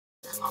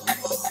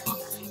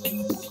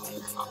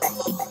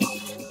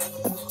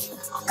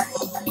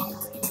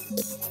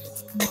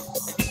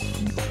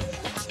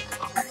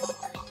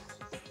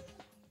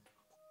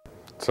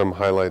Some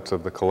highlights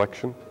of the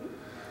collection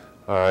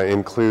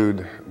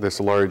include this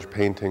large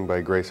painting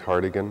by Grace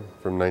Hartigan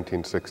from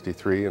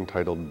 1963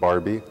 entitled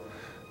Barbie.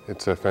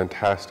 It's a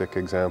fantastic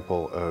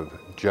example of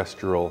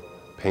gestural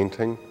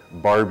painting.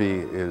 Barbie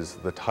is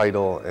the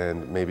title,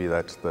 and maybe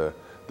that's the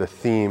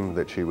theme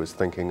that she was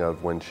thinking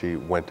of when she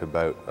went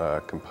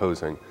about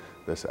composing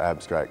this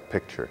abstract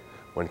picture.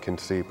 One can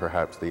see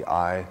perhaps the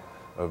eye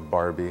of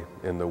Barbie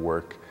in the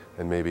work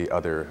and maybe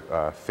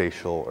other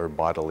facial or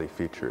bodily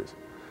features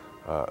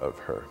of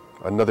her.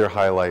 Another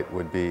highlight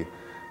would be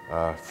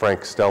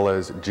Frank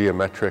Stella's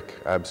geometric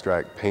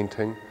abstract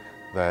painting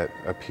that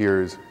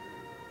appears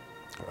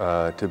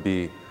to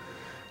be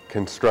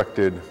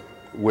constructed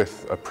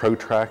with a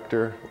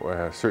protractor,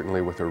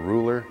 certainly with a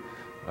ruler,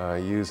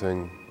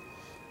 using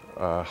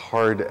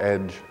hard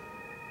edge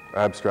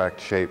abstract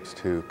shapes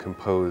to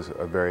compose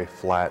a very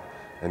flat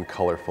and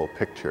colorful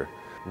picture.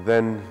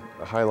 Then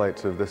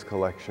highlights of this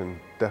collection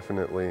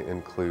definitely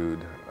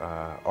include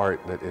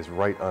art that is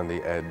right on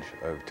the edge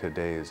of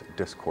today's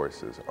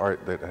discourses,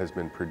 art that has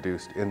been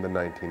produced in the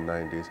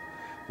 1990s,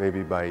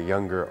 maybe by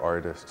younger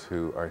artists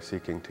who are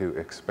seeking to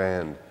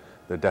expand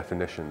the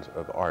definitions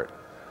of art.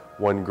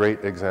 One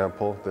great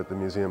example that the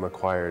museum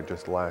acquired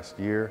just last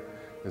year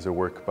is a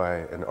work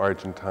by an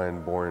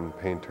Argentine-born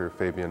painter,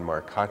 Fabian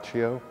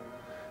Marcaccio,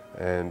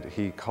 and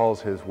he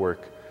calls his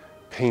work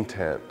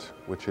paintant,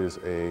 which is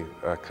a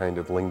kind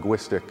of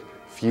linguistic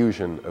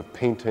fusion of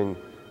painting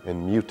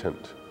and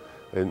mutant.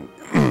 And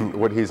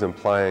what he's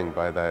implying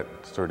by that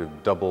sort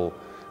of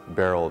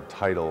double-barreled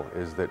title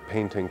is that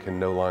painting can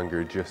no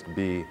longer just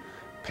be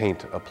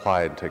paint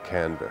applied to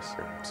canvas.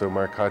 So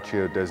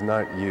Marcaccio does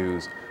not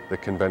use the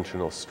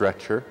conventional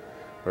stretcher,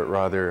 but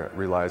rather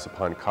relies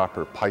upon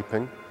copper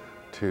piping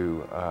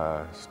to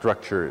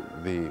structure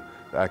the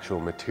actual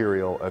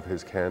material of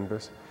his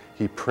canvas.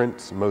 He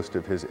prints most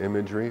of his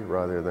imagery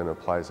rather than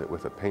applies it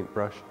with a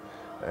paintbrush,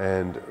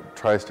 and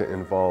tries to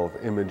involve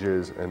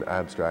images and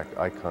abstract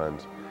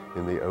icons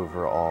in the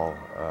overall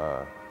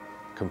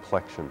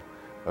complexion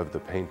of the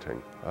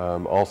painting.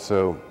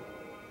 Also,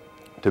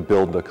 to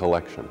build the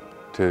collection,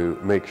 to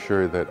make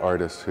sure that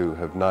artists who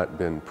have not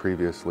been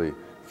previously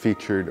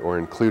featured or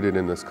included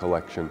in this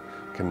collection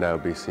can now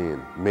be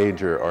seen.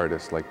 Major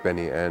artists like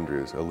Benny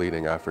Andrews, a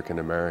leading African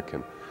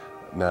American,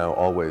 now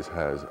always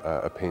has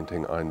a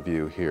painting on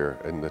view here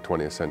in the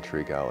 20th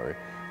Century Gallery.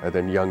 And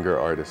then younger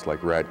artists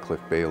like Radicliff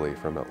Bailey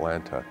from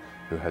Atlanta,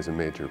 who has a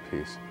major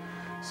piece.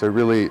 So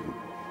really,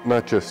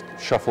 not just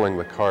shuffling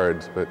the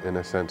cards, but in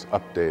a sense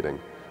updating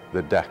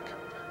the deck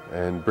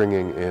and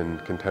bringing in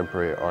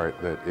contemporary art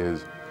that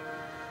is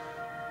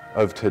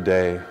of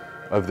today,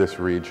 of this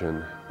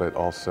region, but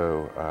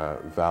also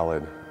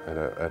valid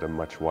at a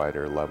much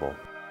wider level.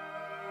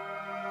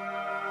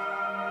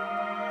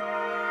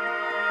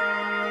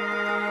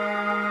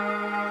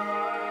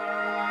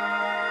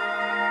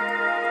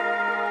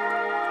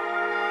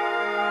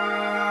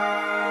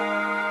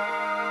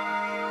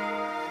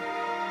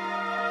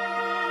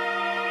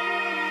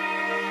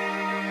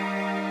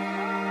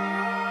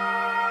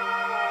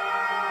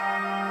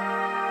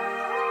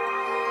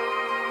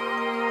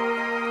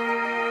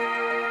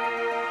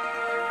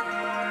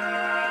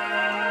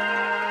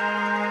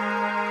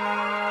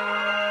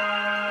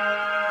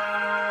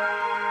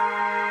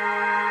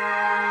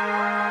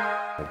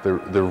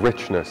 The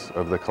richness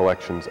of the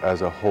collections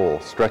as a whole,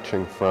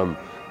 stretching from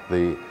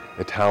the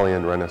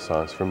Italian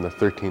Renaissance, from the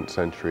 13th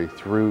century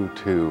through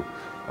to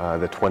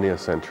the 20th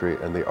century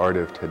and the art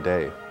of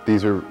today.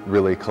 These are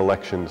really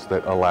collections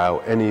that allow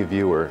any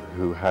viewer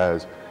who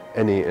has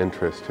any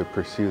interest to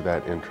pursue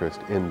that interest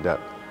in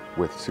depth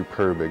with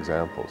superb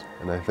examples.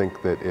 And I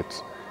think that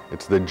it's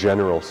the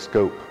general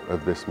scope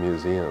of this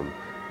museum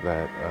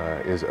that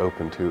is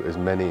open to as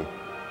many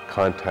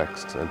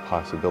contexts and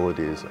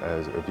possibilities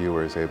as a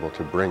viewer is able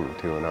to bring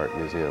to an art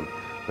museum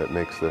that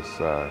makes this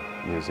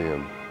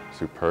museum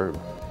superb.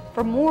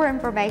 For more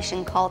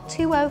information, call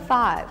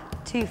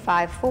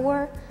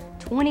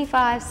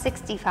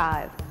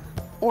 205-254-2565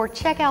 or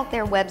check out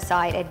their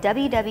website at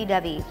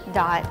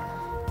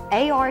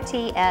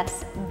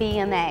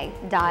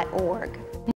www.artsbma.org.